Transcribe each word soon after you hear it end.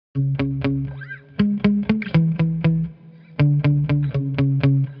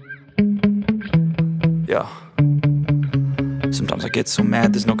get so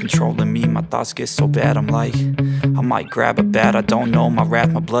mad, there's no controlling me. My thoughts get so bad, I'm like, I might grab a bat, I don't know. My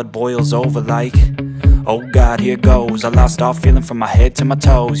wrath, my blood boils over like, oh God, here goes. I lost all feeling from my head to my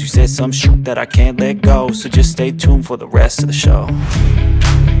toes. You said some shit that I can't let go, so just stay tuned for the rest of the show.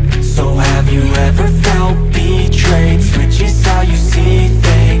 So have you ever felt betrayed? Switches how you see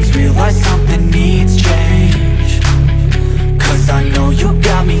things, realize something needs change. Cause I know you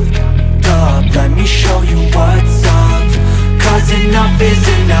got me f***ed up, let me show you what's up. Cause enough is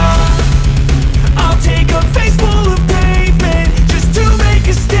enough. I'll take a face full of pavement just to make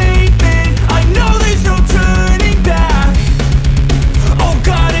a statement. I know there's no turning back. Oh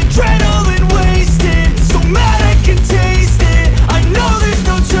God, adrenaline wasted, so mad I can taste it. I know there's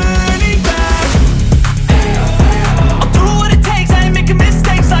no turning back. I'll do what it takes, I ain't making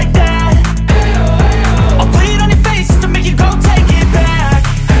mistakes like that. I'll bleed on your face to make you go take it back.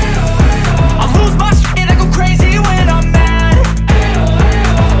 I'll lose my shit, I go crazy when I'm mad.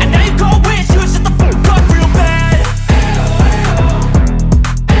 And now you go wish you would shut the fuck up real bad.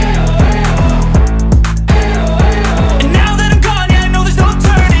 And now that I'm gone, yeah, I know there's no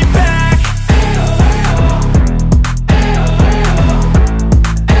turning back.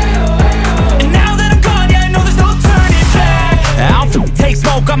 And now that I'm gone, yeah, I know there's no turning back. I'll take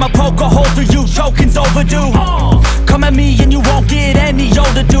smoke, I'ma poke a hole through you, choking's overdue. Come at me and you won't get any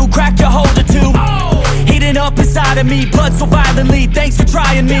older, dude. Crack your holder too. Heating up inside of me, blood so violently, thanks for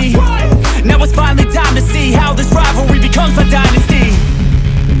trying me. Now it's finally time to see how this rivalry becomes a dynasty.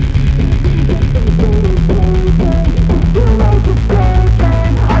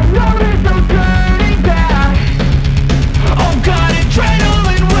 I know there's no turning back. Oh God,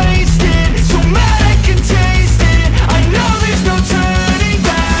 adrenaline wasted, so mad I can taste it. I know there's no turning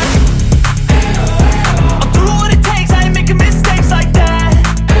back. I'll do what it takes, I ain't making mistakes like that.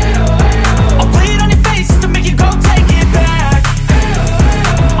 I'll bleed on your face to make you go take it back.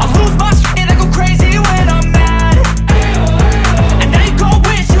 I'll lose my shit, I go crazy when I'm mad. And now you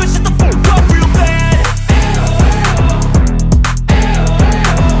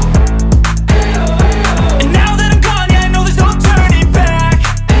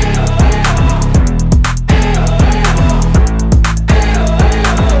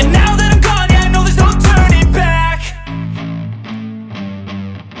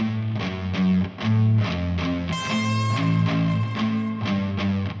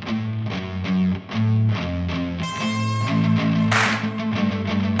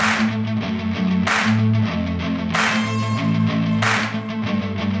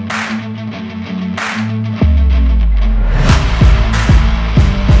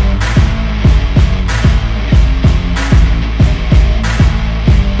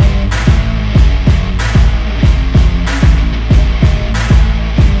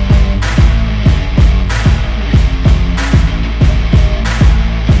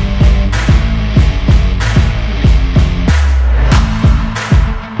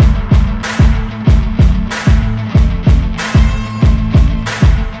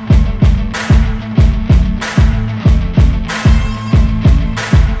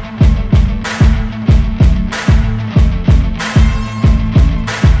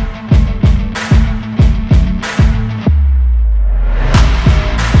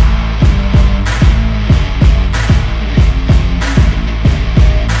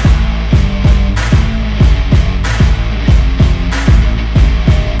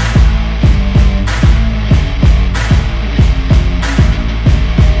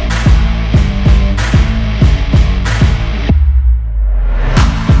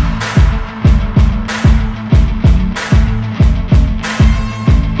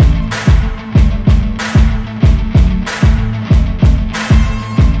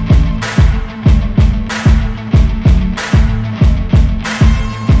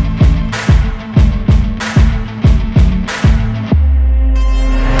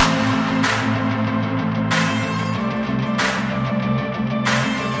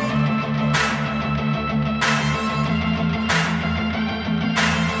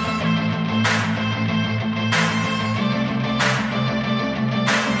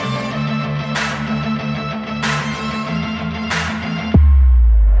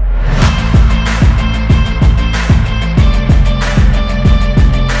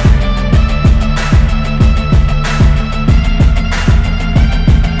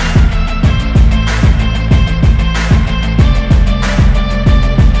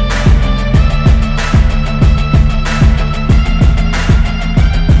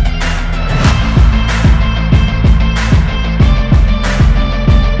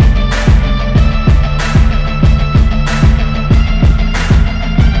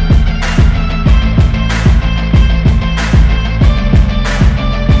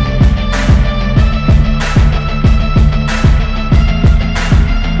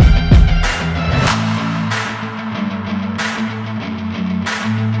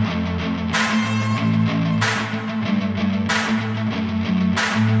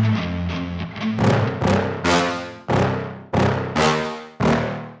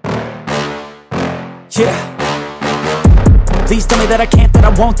Yeah. Please tell me that I can't, that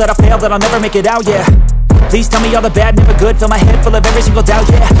I won't, that I fail, that I'll never make it out, yeah. Please tell me all the bad, never good, fill my head full of every single doubt,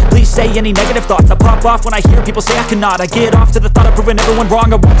 yeah. Please say any negative thoughts, I pop off when I hear people say I cannot. I get off to the thought of proving everyone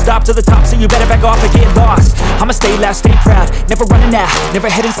wrong, I won't stop to the top, so you better back off and get lost. I'ma stay loud, stay proud, never running out,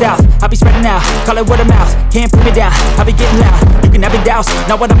 never heading south. I'll be spreading out, call it word of mouth, can't put me down, I'll be getting loud. You can have it douse,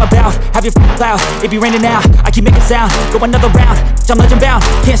 not what I'm about, have your cloud, it be raining now. I keep making sound, go another round, I'm legend bound,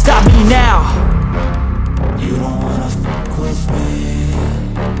 can't stop me now. You don't wanna fuck with me,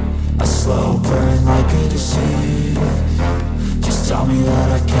 a slow burn like a disease. Just tell me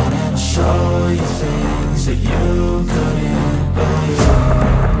that I can and I'll show you things that you couldn't believe.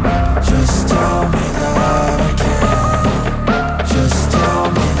 Just tell me that I can. Just tell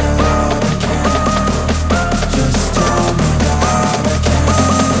me that I can. Just tell me that I can.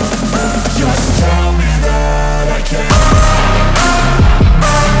 Just tell me that I can.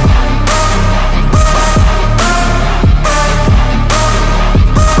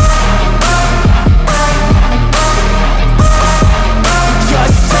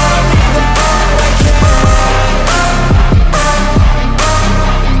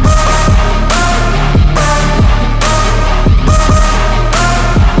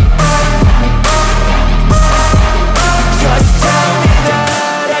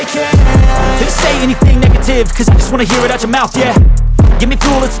 Cause I just wanna hear it out your mouth, yeah. Give me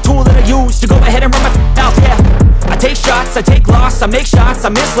fuel, it's a tool that I use to go ahead and run my mouth, yeah. I take shots, I take loss, I make shots, I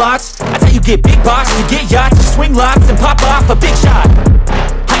miss lots. That's how you get big box, you get yachts, you swing lots and pop off a big shot.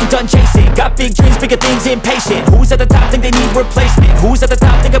 I ain't done chasing, got big dreams, bigger things, impatient. Who's at the top think they need replacement? Who's at the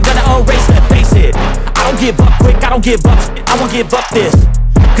top think I'm gonna erase them? Face it, I don't give up quick, I don't give up shit, I won't give up this.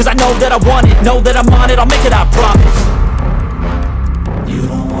 Cause I know that I want it, know that I'm on it, I'll make it, I promise. You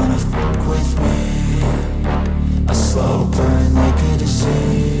don't wanna fuck with me, a slow burn like a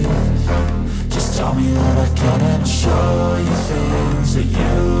disease. Just tell me that I can and I'll show you things that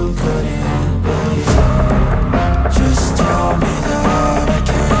you couldn't believe. Just tell me that I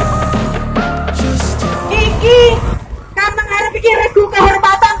can. Just tell me. Iki kan mengarep iki regu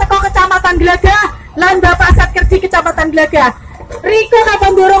kehormatan teko Kecamatan Glagah lan Bapak Satkerji Kecamatan Glagah. Riko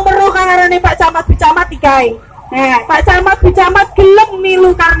kapan durung weruh kangarane Pak Camat Bicamat iki. Pak Camat Bicamat gelem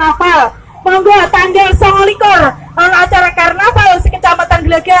milu karnaval. Monggo tanggal 29 ana acara karnaval di Kecamatan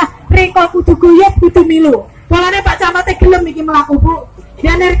Glagah. Riko kudu guyub kudu milu. Polane Pak Camat gelem iki mlaku, Bu.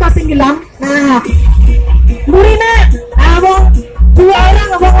 Dan Riko sing gelem. Nah. Murina, wong dua orang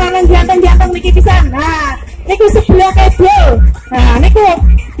wong lanang jantan-jantan niki pisan. Nah, niku sebelah kebel. Nah, niku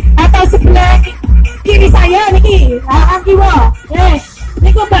atau sebelah kiri saya niki, kiwa.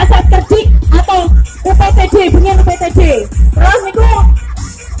 Niku Mbak Satkerji atau UPTD, bunyian UPTD. Terus niku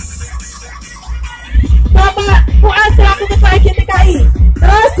Bapak Puas selaku Ketua GTKI.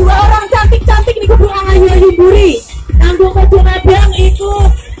 Terus dua orang cantik-cantik niku Bu Ayu Buri. Nanggung kudu ngabang iku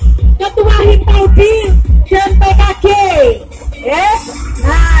Ketua Himpaudi dan PKG.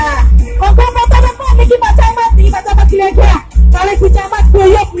 Nah, monggo foto-foto niki Pak Camat, niki Pak Camat Glagah. Kali Bu Camat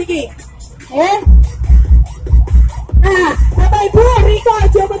goyok niki. Nah, Bapak Ibu Riko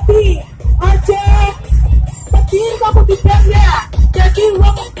aja wedi. Aja wedi kok ketiban ya. Jadi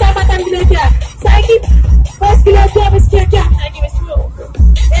wong Kecamatan Glagah. Saiki wis Glagah wis Glagah saiki wis Bu.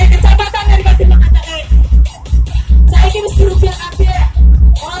 Kecamatan dari Kabupaten Makassar. Saiki wis Glagah kabeh.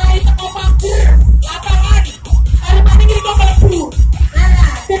 Mulai teko pager, lapangan. Arepane iki kok mlebu.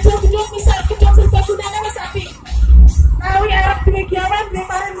 Nah, gedung-gedung misal gedung serbaguna wis apik. Nawi arep diwegiawan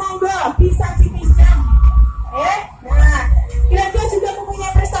kemarin monggo bisa dipisah. Nah, Glagah juga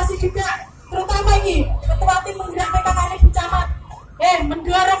mempunyai prestasi juga, terutama ini ketua tim menggerak PKK di Camat.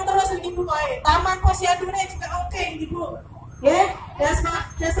 Mendorong terus ini Bu. Taman Posyandu juga oke ini Bu.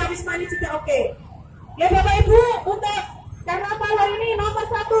 Desa Wisma ini juga oke. Bapak Ibu, untuk karnaval hari ini nomor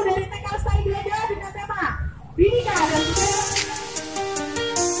 1 dari TK Lestari Glagah dengan tema Binika dan juga